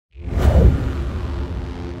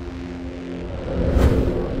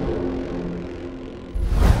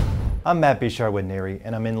I'm Matt Bishar with NARI,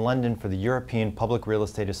 and I'm in London for the European Public Real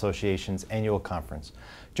Estate Association's annual conference.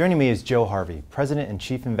 Joining me is Joe Harvey, President and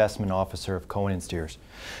Chief Investment Officer of Cohen & Steers.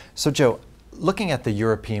 So Joe, looking at the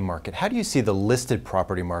European market, how do you see the listed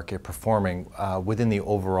property market performing within the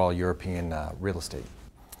overall European real estate?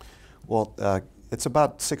 Well, it's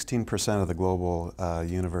about 16% of the global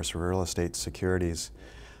universe of real estate securities,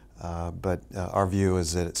 but our view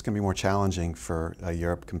is that it's going to be more challenging for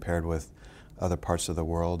Europe compared with other parts of the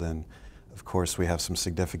world, and of course we have some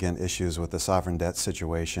significant issues with the sovereign debt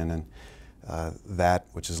situation, and that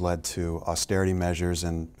which has led to austerity measures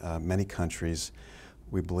in many countries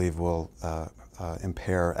we believe will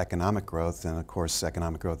impair economic growth, and of course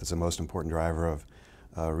economic growth is the most important driver of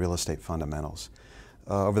real estate fundamentals.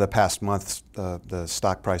 Over the past month, the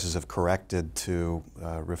stock prices have corrected to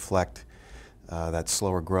reflect that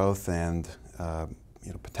slower growth and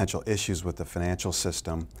potential issues with the financial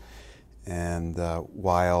system. And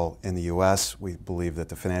while in the U.S. we believe that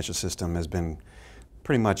the financial system has been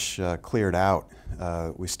pretty much cleared out,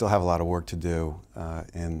 we still have a lot of work to do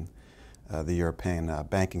in the European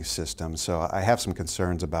banking system. So I have some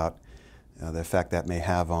concerns about the effect that may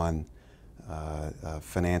have on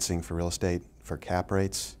financing for real estate, for cap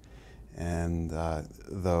rates. And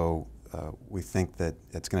though we think that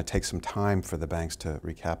it's going to take some time for the banks to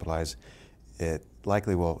recapitalize, it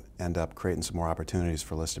likely will end up creating some more opportunities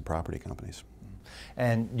for listed property companies.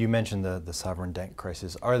 And you mentioned the sovereign debt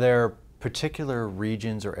crisis. Are there particular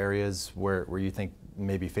regions or areas where you think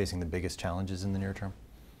may be facing the biggest challenges in the near term?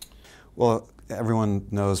 Well, everyone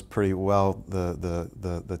knows pretty well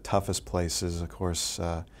the toughest places, of course,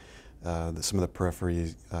 some of the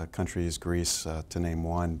periphery countries, Greece to name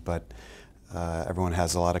one, but everyone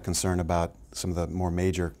has a lot of concern about some of the more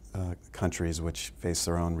major countries which face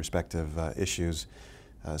their own respective issues,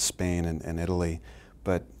 Spain and Italy.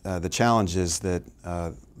 But the challenge is that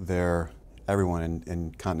everyone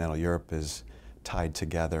in continental Europe is tied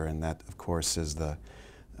together, and that of course is the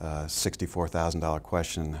 $64,000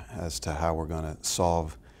 question as to how we're going to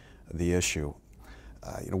solve the issue.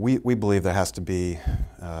 We believe there has to be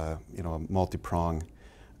a multi-pronged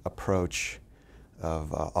approach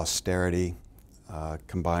of austerity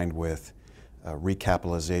combined with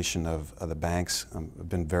recapitalization of the banks. I've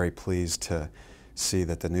been very pleased to see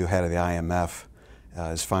that the new head of the IMF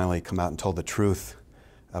has finally come out and told the truth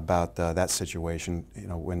about that situation.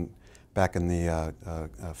 When back in the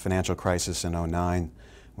financial crisis in '09,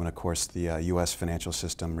 when of course the U.S. financial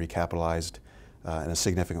system recapitalized in a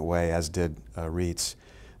significant way, as did REITs,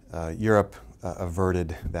 Europe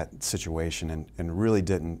averted that situation and really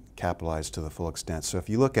didn't capitalize to the full extent. So if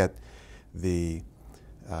you look at the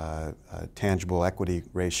tangible equity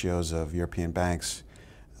ratios of European banks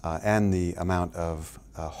and the amount of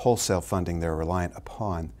wholesale funding they're reliant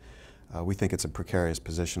upon, we think it's a precarious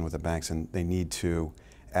position with the banks, and they need to,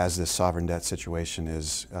 as this sovereign debt situation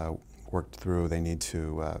is worked through, they need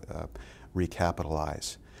to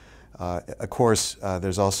recapitalize. Of course,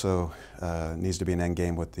 there's also needs to be an end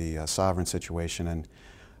game with the sovereign situation, and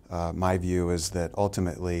my view is that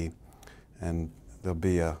ultimately, and there'll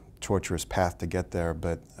be a torturous path to get there,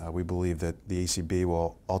 but we believe that the ECB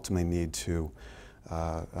will ultimately need to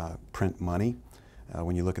print money.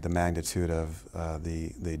 When you look at the magnitude of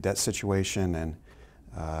the debt situation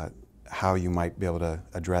and how you might be able to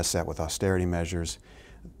address that with austerity measures,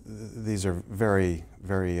 these are very,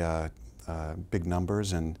 very big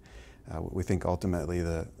numbers, and we think ultimately,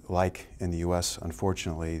 like in the U.S.,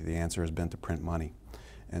 unfortunately, the answer has been to print money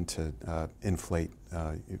and to inflate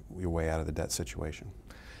your way out of the debt situation.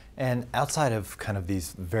 And outside of kind of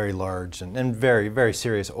these very large and very, very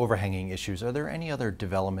serious overhanging issues, are there any other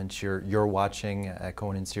developments you're watching at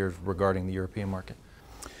Cohen & Steers regarding the European market?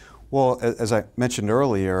 Well, as I mentioned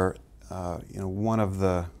earlier, one of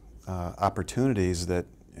the opportunities that,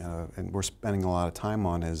 and we're spending a lot of time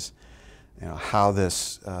on, is how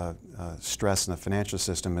this stress in the financial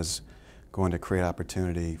system is going to create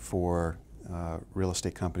opportunity for real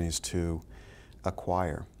estate companies to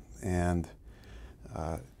acquire. And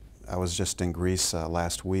I was just in Greece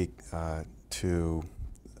last week to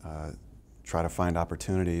try to find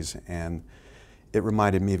opportunities, and it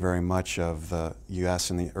reminded me very much of the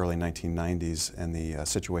U.S. in the early 1990s and the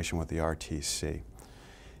situation with the RTC.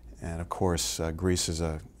 And of course, Greece is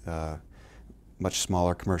a much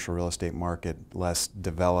smaller commercial real estate market, less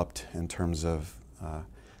developed in terms of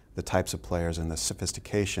the types of players and the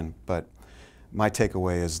sophistication. But my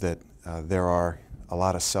takeaway is that there are a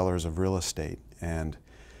lot of sellers of real estate, and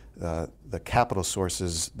the capital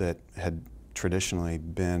sources that had traditionally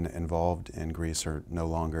been involved in Greece are no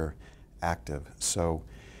longer active. So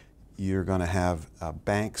you're going to have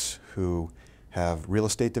banks who have real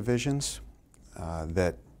estate divisions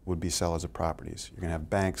that would be sellers of properties. You're going to have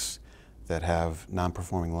banks that have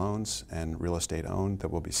non-performing loans and real estate owned that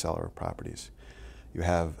will be seller of properties. You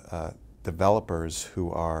have developers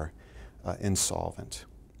who are insolvent.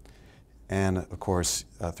 And of course,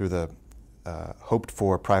 through the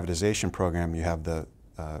hoped-for privatization program, you have the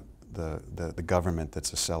government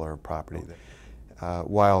that's a seller of property.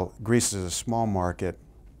 While Greece is a small market,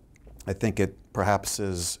 I think it perhaps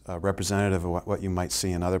is representative of what you might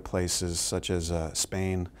see in other places, such as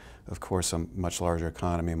Spain, of course, a much larger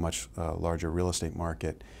economy, a much larger real estate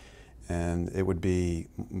market. And it would be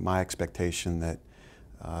my expectation that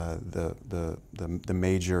the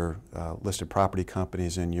major listed property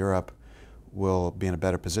companies in Europe will be in a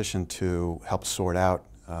better position to help sort out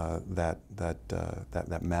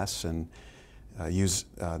that mess and use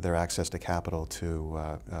their access to capital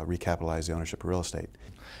to recapitalize the ownership of real estate.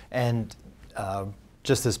 And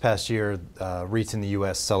just this past year, REITs in the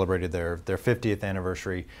U.S. celebrated their 50th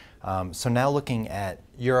anniversary. So now looking at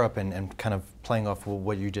Europe and kind of playing off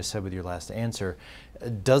what you just said with your last answer,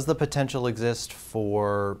 does the potential exist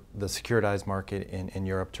for the securitized market in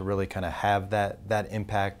Europe to really kind of have that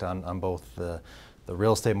impact on both the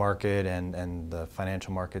real estate market and the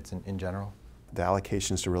financial markets in general? The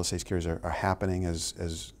allocations to real estate securities are happening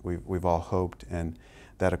as we've all hoped, and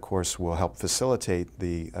that of course will help facilitate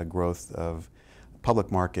the growth of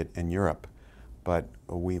public market in Europe. But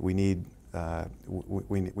we need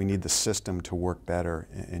the system to work better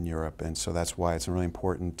in Europe, and so that's why it's really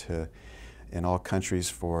important in all countries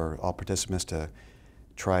for all participants to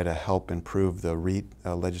try to help improve the REIT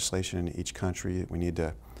legislation in each country. We need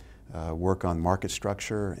to work on market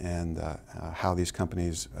structure and how these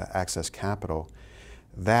companies access capital.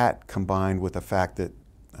 That combined with the fact that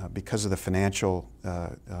because of the financial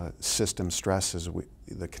system stresses,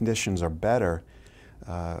 the conditions are better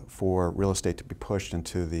for real estate to be pushed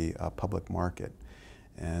into the public market.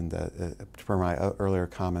 And per my earlier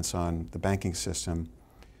comments on the banking system,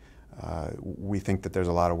 we think that there's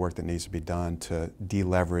a lot of work that needs to be done to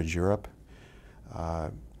deleverage Europe.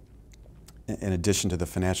 In addition to the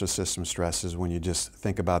financial system stresses, when you just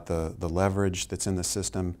think about the leverage that's in the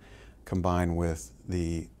system combined with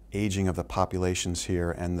the aging of the populations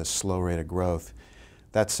here and the slow rate of growth,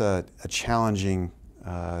 that's a challenging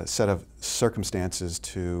set of circumstances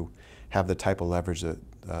to have the type of leverage that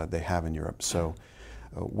they have in Europe. So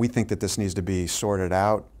we think that this needs to be sorted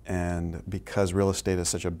out, and because real estate is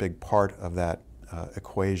such a big part of that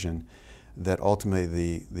equation, that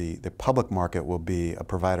ultimately the public market will be a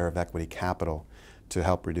provider of equity capital to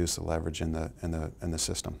help reduce the leverage in the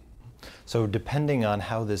system. So depending on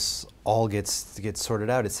how this all gets sorted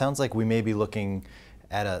out, it sounds like we may be looking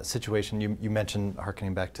at a situation, you mentioned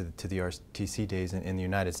harkening back to the RTC days in the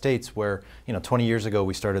United States, where 20 years ago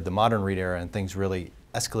we started the modern REIT era and things really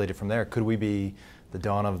escalated from there. Could we be the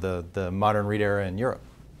dawn of the modern REIT era in Europe?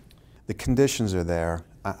 The conditions are there.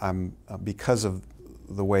 Because of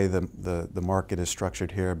the way the market is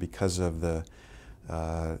structured here, because of the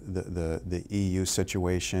EU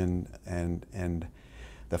situation and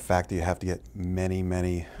the fact that you have to get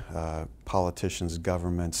many politicians,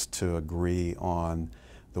 governments to agree on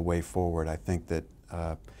the way forward. I think that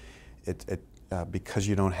because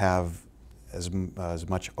you don't have as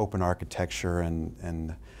much open architecture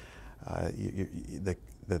and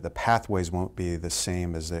the pathways won't be the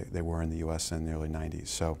same as they were in the U.S. in the early 90s.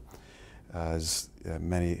 So as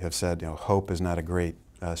many have said, hope is not a great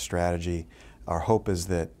strategy. Our hope is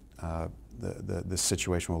that the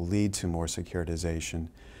situation will lead to more securitization,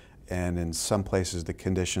 and in some places the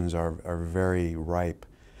conditions are very ripe.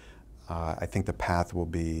 I think the path will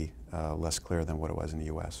be less clear than what it was in the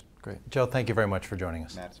U.S. Great. Joe, thank you very much for joining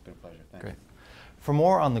us. Matt, it's been a pleasure. Thank you. For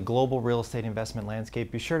more on the global real estate investment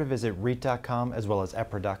landscape, be sure to visit REIT.com as well as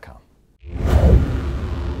EPRA.com.